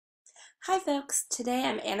Hi folks, today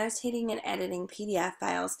I'm annotating and editing PDF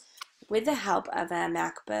files with the help of a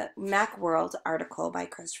Macworld article by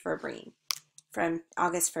Christopher Breen from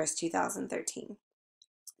August 1st, 2013.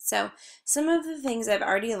 So some of the things I've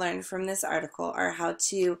already learned from this article are how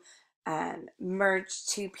to merge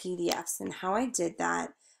two PDFs, and how I did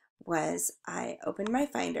that was I opened my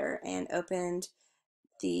Finder and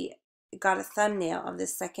got a thumbnail of the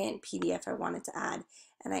second PDF I wanted to add,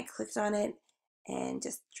 and I clicked on it and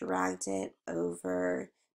just dragged it over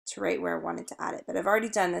to right where I wanted to add it. But I've already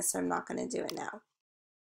done this, so I'm not going to do it now.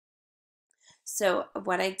 So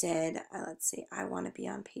what I did, let's see, I want to be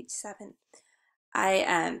on page 7.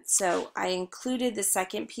 So I included the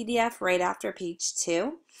second PDF right after page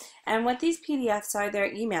 2. And what these PDFs are,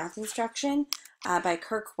 they're e-math instruction by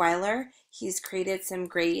Kirk Weiler. He's created some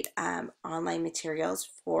great online materials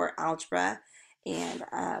for algebra, and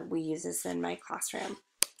we use this in my classroom.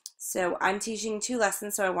 So I'm teaching 2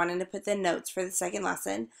 lessons, so I wanted to put the notes for the second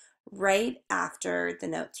lesson right after the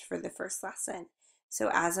notes for the first lesson.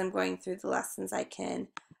 So as I'm going through the lessons, I can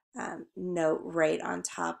note right on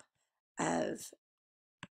top of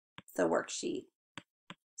the worksheet.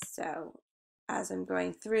 So as I'm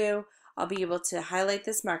going through, I'll be able to highlight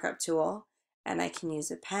this markup tool, and I can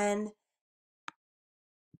use a pen.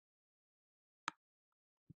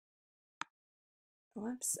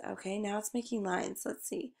 Whoops, okay, now it's making lines. Let's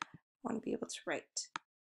see. I want to be able to write.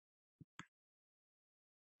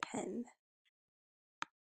 Pen.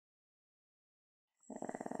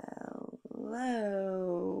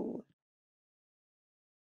 Hello.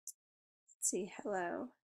 Let's see, hello.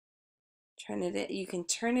 You can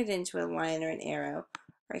turn it into a line or an arrow,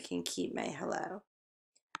 or I can keep my hello.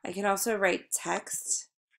 I can also write text.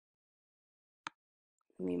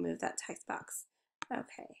 Let me move that text box.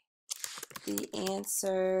 Okay. The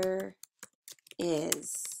answer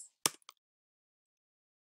is,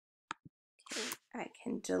 okay, I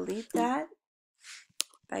can delete that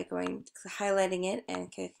by highlighting it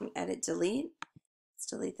and clicking edit delete. Let's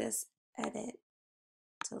delete this, edit,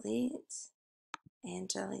 delete, and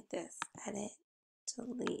delete this, edit,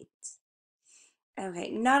 delete. Okay,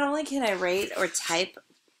 not only can I write or type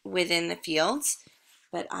within the fields,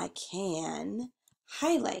 but I can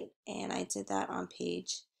highlight, and I did that on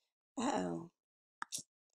page,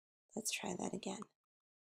 let's try that again.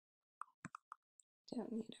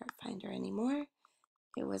 Don't need our Finder anymore.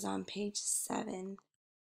 It was on page 7,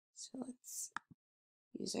 so let's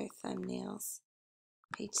use our thumbnails.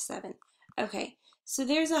 Page 7. Okay, so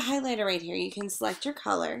there's a highlighter right here. You can select your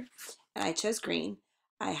color, and I chose green.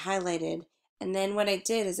 I highlighted, and then what I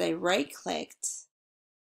did is I right-clicked,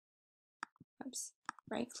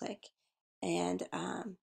 and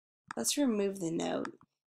let's remove the note,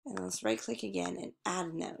 and let's right-click again and add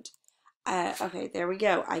a note. Okay, there we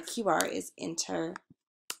go. IQR is interquartile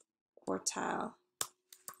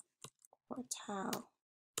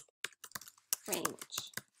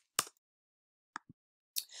range.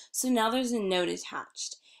 So now there's a note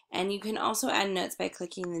attached, and you can also add notes by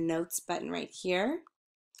clicking the notes button right here.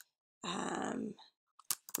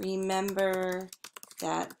 Remember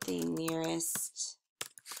that the nearest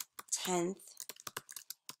 10th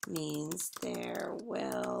means there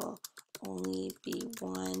will only be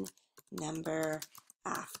one number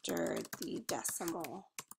after the decimal.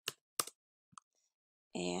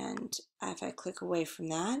 And if I click away from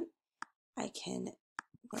that, I can,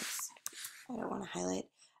 whoops, I don't want to highlight.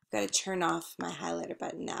 I've got to turn off my highlighter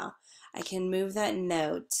button now. I can move that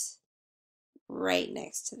note right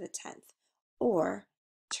next to the 10th, or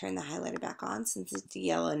turn the highlighter back on. Since it's a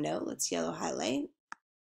yellow note, let's yellow highlight.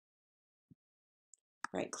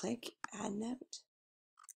 Right click, add note.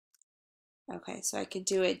 Okay, so I could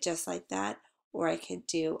do it just like that, or I could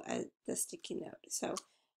do the sticky note. So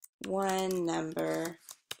one number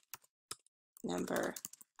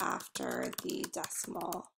after the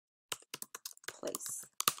decimal place.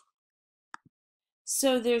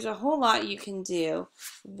 So there's a whole lot you can do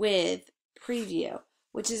with Preview,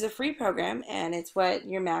 which is a free program, and it's what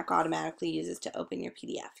your Mac automatically uses to open your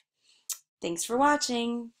PDF. Thanks for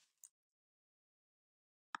watching.